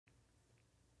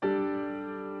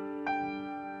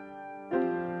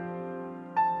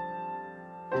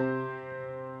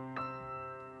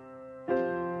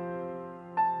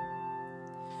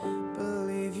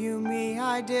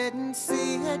I didn't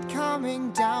see it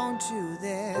coming down to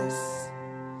this,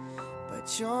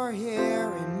 but you're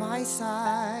here in my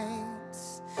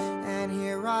sights, and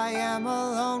here I am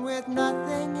alone with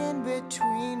nothing in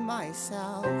between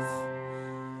myself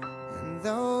and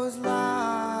those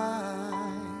lights.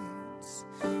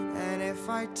 And if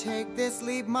I take this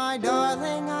leap, my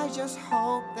darling, I just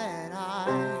hope that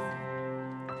I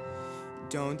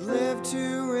don't live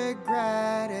to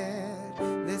regret it.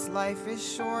 This life is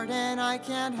short and I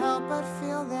can't help but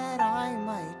feel that I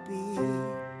might be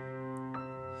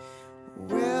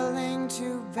willing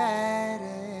to bet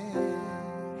it.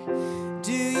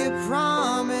 Do you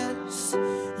promise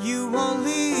you won't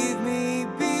leave me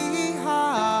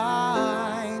behind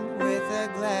with a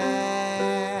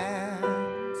glance?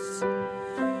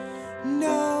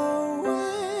 No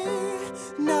way,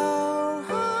 no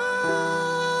how.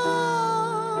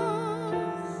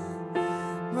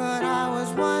 But I was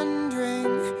wondering,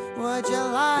 would you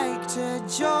like to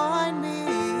join me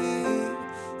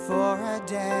for a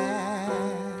dance?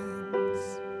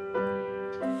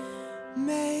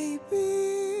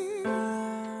 Maybe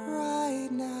right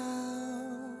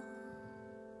now.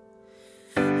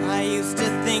 I used to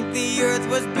think the earth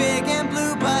was big and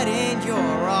blue, but in your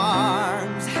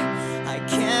arms I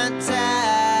can't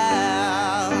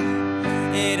tell.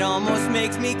 It almost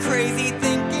makes me crazy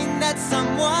thinking that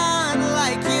someone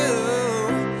like you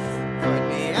put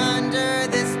me under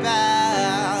this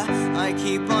spell. I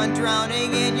keep on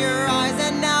drowning in your eyes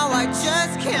and now I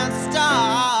just can't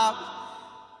stop.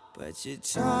 But you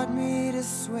taught me to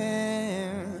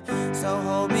swim, so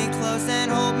hold me close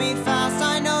and hold me fast.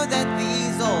 I know that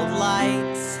these old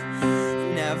lights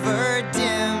never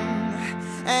dim,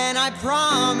 and I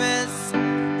promise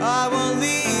I won't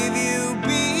leave you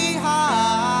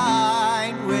behind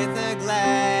with a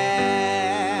glance.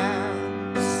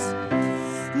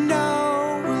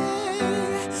 No way,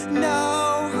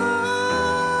 no how.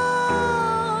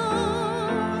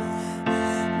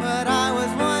 But I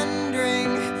was wondering,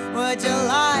 would you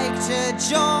like to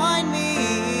join me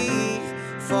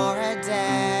for a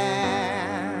dance?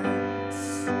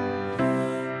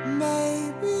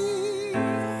 Maybe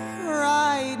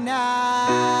right now.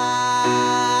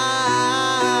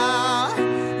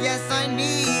 Yes, I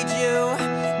need you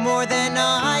more than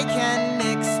I can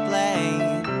explain,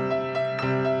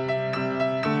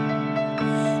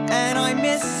 and I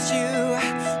miss you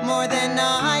more than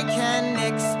I can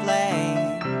explain.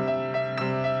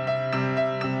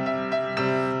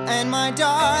 And my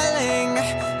darling,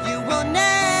 you will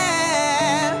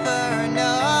never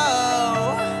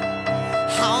know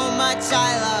how much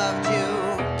I loved you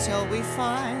till we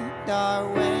find our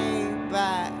way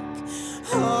back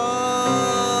home.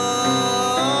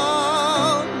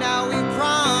 Now we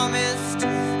promised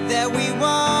that we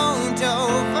won't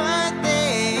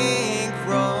overthink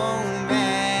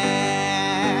romance.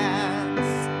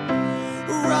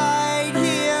 Right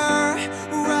here,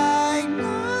 right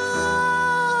now.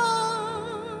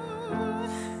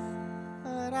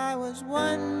 But I was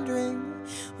wondering,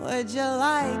 would you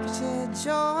like to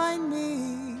join me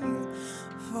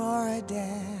for a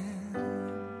dance?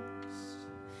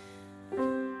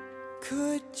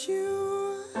 Could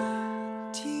you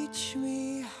teach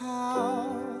me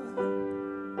how?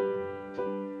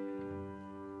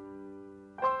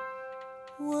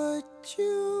 Would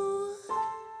you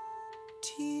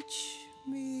teach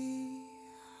me